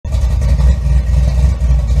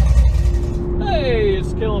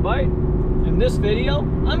kilobyte. In this video,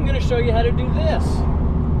 I'm going to show you how to do this.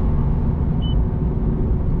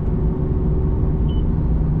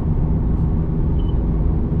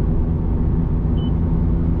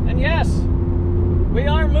 And yes, we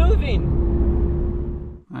are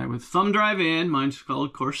moving. All right, with thumb drive in, mine's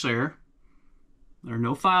called Corsair. There are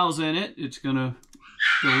no files in it. It's going to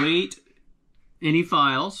delete any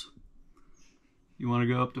files. You want to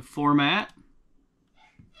go up to Format.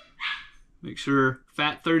 Make sure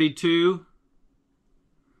FAT32.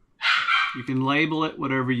 You can label it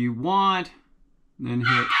whatever you want. And then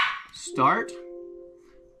hit Start.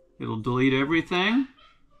 It'll delete everything.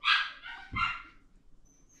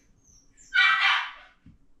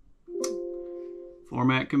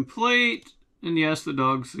 Format complete. And yes, the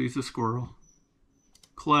dog sees the squirrel.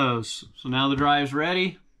 Close. So now the drive's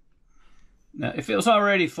ready. Now, if it was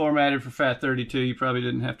already formatted for FAT32, you probably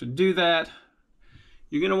didn't have to do that.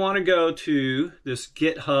 You're going to want to go to this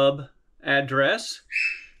GitHub address.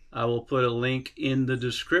 I will put a link in the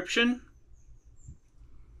description.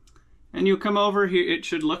 And you'll come over here. It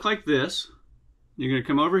should look like this. You're going to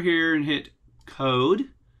come over here and hit Code,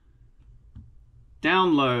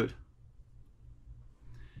 Download.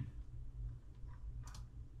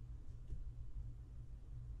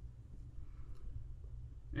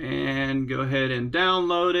 And go ahead and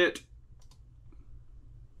download it.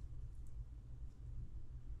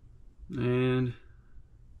 And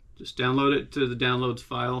just download it to the downloads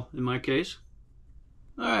file in my case.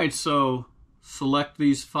 Alright, so select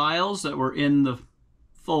these files that were in the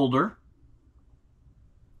folder.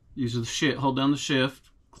 Use the shift, hold down the shift,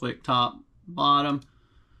 click top, bottom,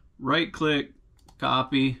 right click,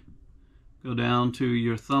 copy, go down to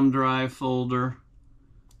your thumb drive folder,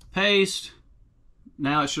 paste.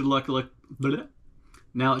 Now it should look like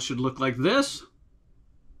this,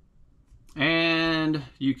 and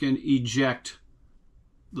you can eject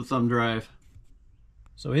the thumb drive.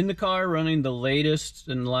 So in the car, running the latest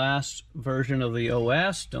and last version of the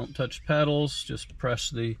OS. Don't touch pedals, just press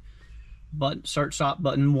the button, start stop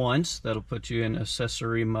button once. That'll put you in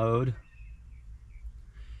accessory mode.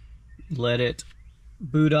 Let it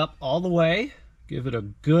boot up all the way. Give it a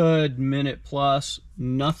good minute plus.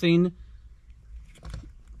 Nothing's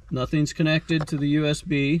connected to the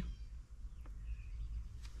USB.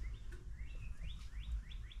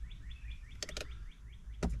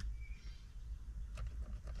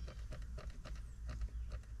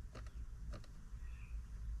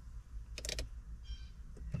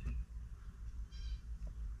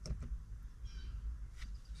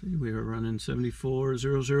 See, we are running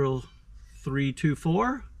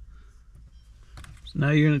 7400324. So now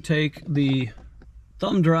you're going to take the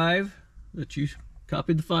thumb drive that you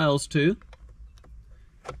copied the files to,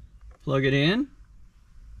 plug it in.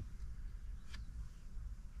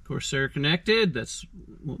 Corsair connected, that's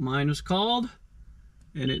what mine was called.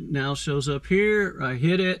 And it now shows up here. I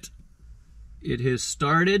hit it. It has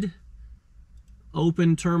started.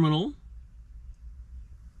 Open terminal.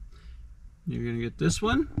 You're going to get this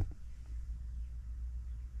one.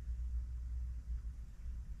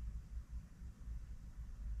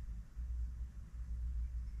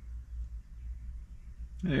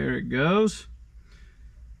 There it goes.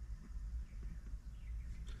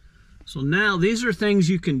 So now these are things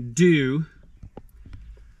you can do,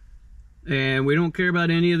 and we don't care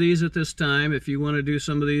about any of these at this time. If you want to do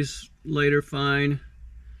some of these later, fine.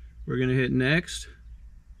 We're going to hit next.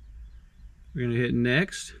 We're going to hit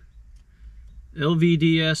next.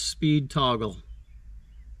 LVDS speed toggle.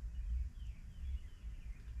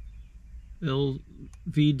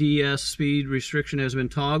 LVDS speed restriction has been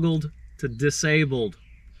toggled to disabled.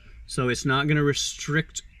 So it's not going to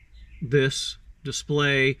restrict this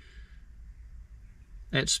display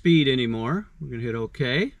at speed anymore. We're going to hit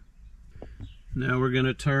OK. Now we're going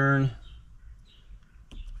to turn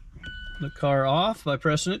the car off by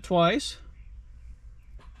pressing it twice.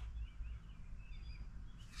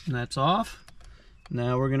 And that's off.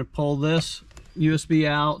 Now we're going to pull this USB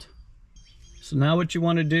out. So now what you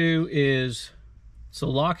want to do is,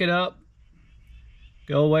 lock it up,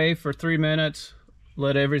 go away for 3 minutes,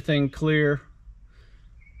 let everything clear,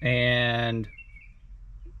 and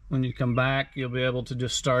when you come back, you'll be able to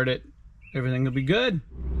just start it. Everything will be good.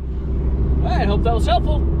 All right, hope that was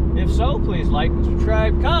helpful. If so, please like and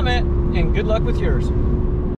subscribe, comment, and good luck with yours.